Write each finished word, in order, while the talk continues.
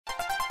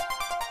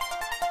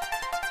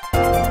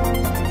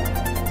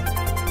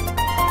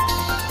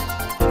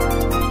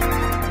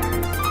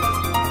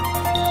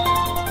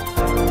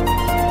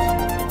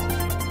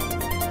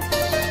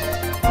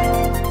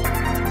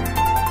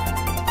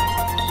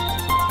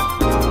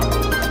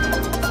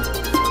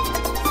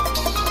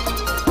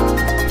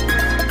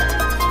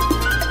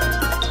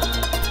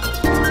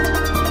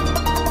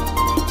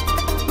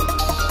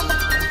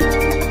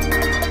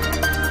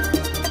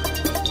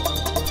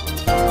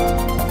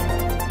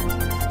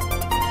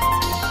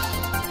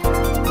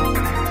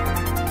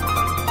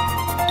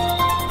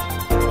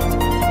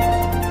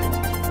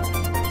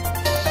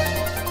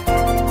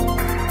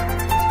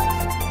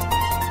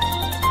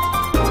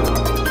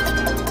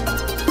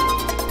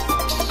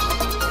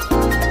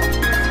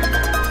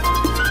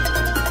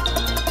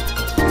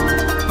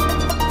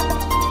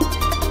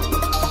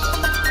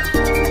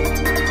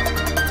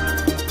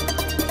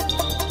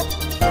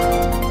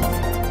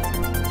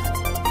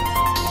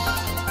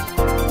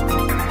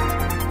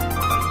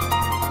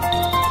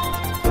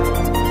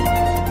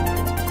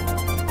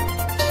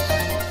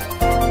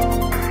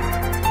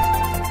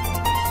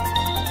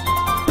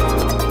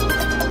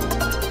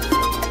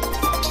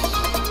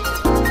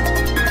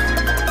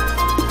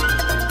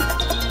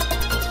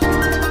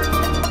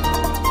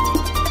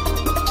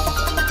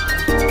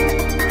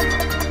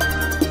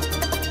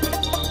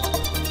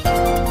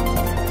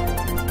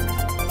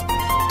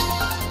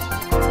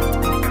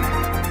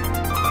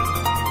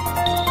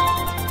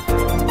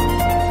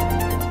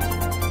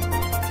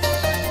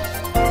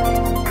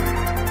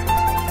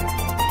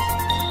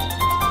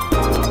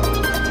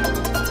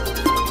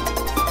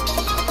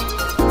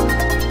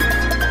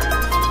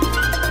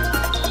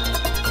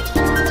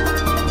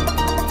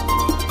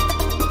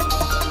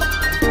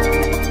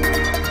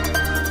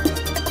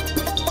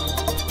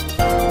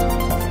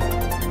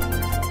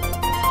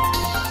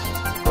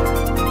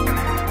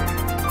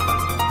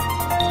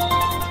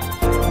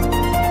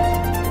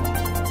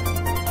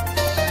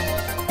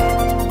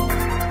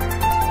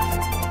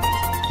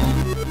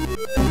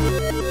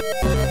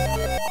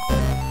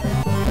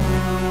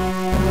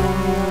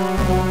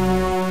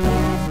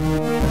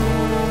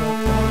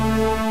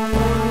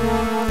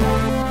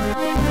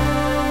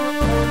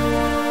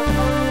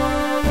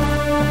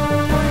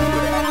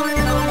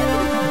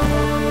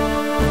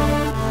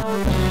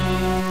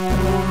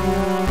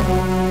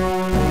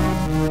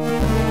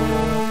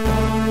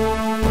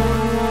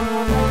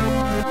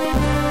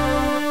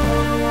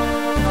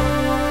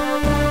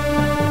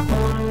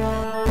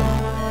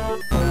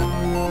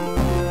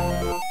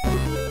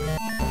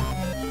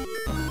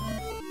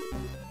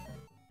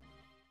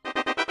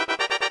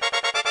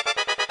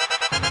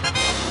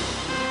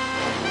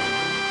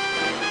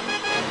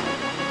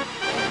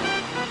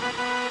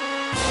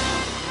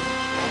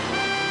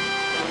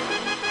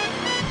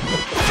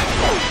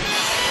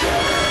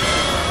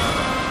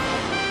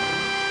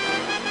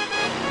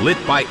Lit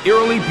by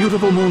eerily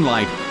beautiful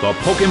moonlight, the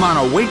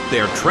Pokémon await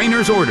their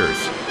trainer's orders.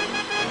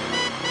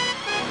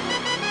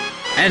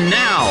 And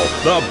now,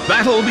 the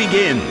battle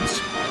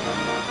begins.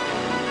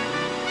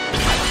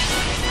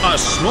 A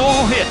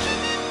small hit.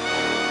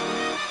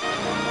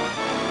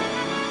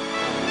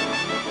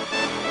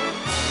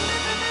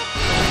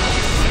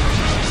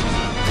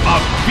 A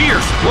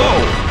fierce blow.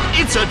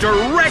 It's a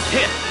direct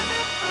hit.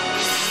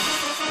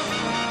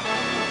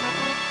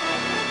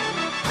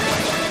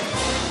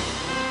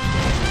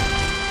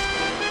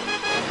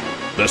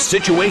 The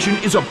situation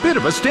is a bit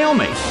of a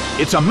stalemate.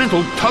 It's a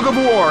mental tug of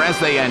war as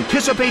they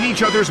anticipate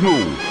each other's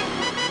move.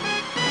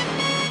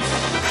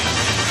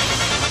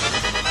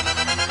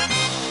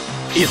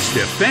 Its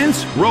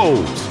defense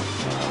rose.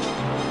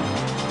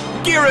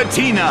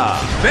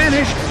 Giratina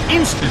vanished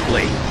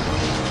instantly.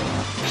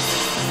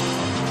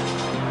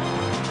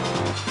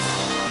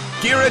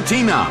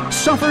 Giratina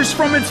suffers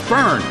from its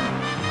burn.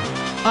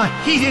 A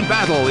heated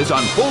battle is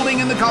unfolding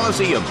in the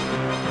Colosseum.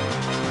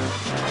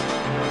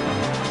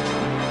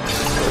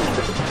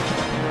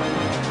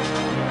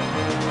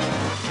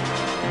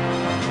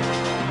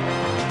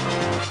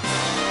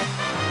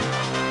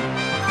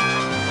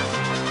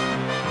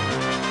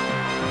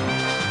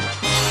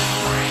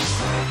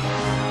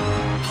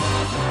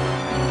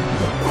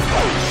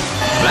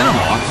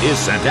 Venomoth is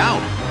sent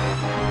out.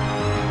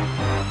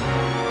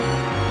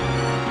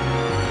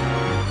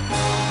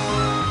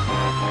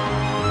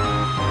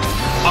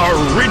 A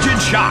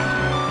rigid shot.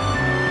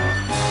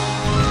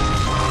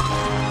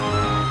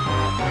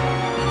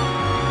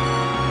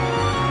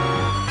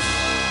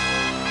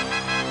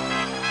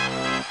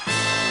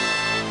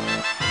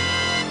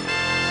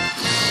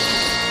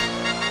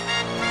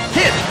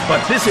 Hit,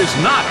 but this is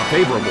not a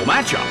favorable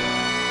matchup.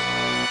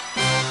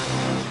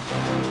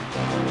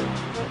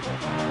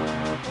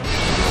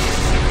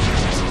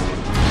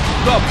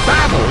 The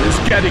battle is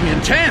getting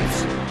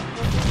intense.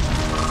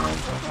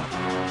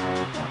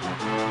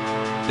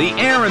 The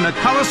air in the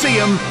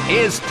Colosseum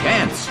is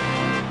tense.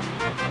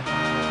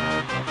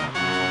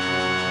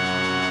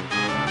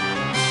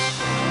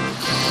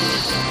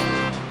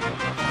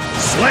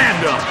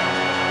 Slammed him.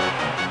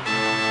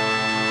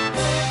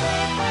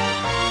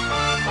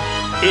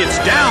 It's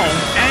down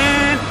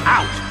and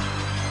out.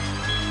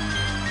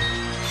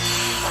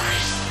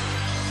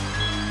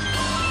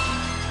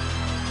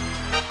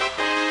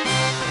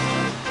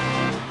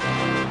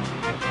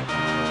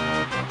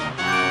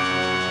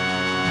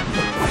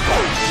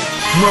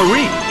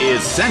 Mareep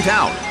is sent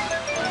out.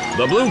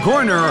 The blue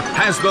corner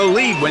has the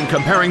lead when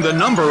comparing the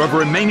number of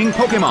remaining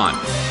Pokémon,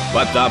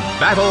 but the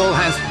battle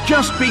has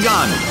just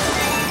begun.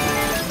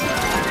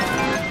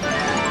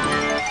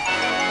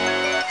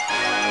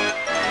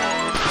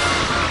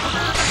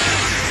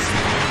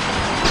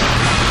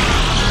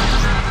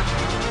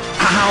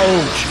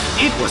 Ouch!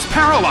 It was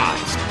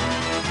paralyzed.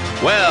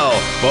 Well,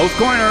 both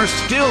corners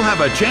still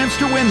have a chance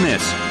to win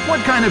this.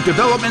 What kind of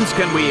developments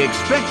can we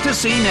expect to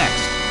see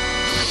next?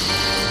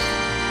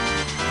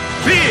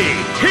 Big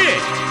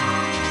hit!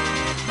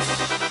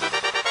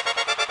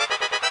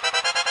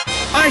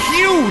 A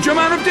huge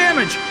amount of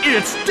damage!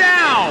 It's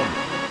down!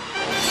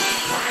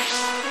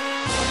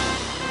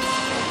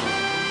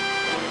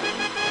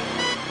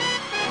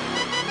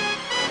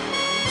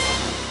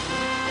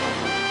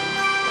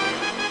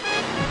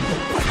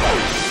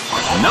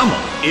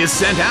 Numel is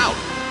sent out.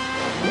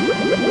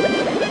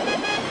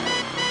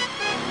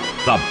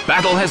 The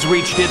battle has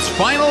reached its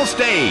final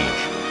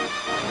stage.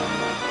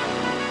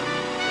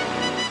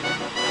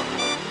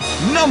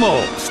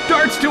 Numel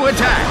starts to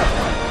attack.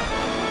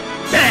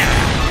 Bam!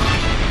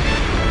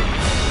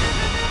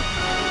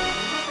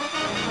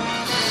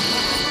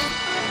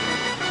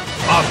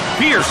 A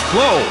fierce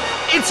blow.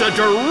 It's a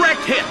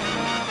direct hit.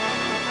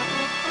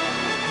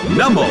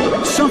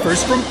 Numel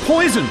suffers from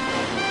poison.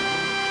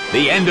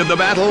 The end of the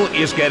battle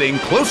is getting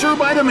closer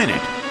by the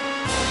minute.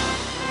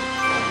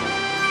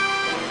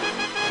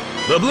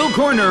 The blue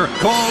corner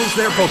calls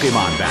their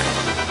Pokémon back.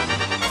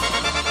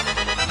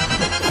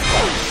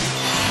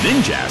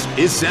 Ninjask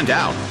is sent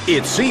out.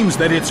 It seems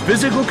that its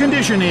physical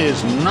condition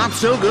is not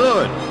so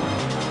good.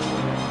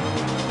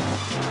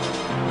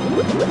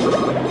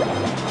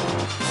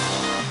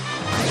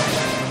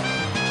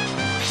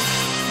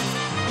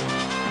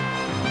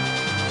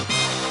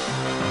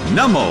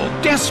 Numel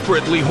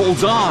desperately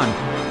holds on.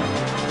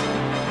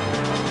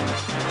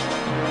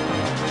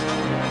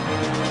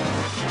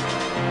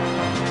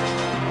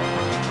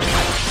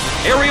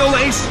 Aerial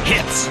Ace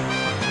hits.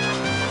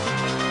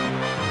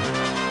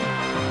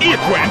 It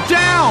went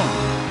down!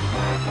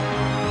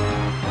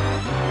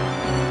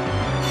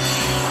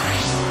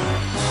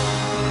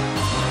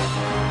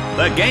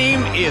 The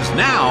game is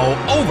now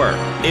over.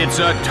 It's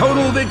a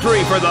total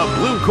victory for the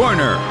blue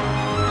corner.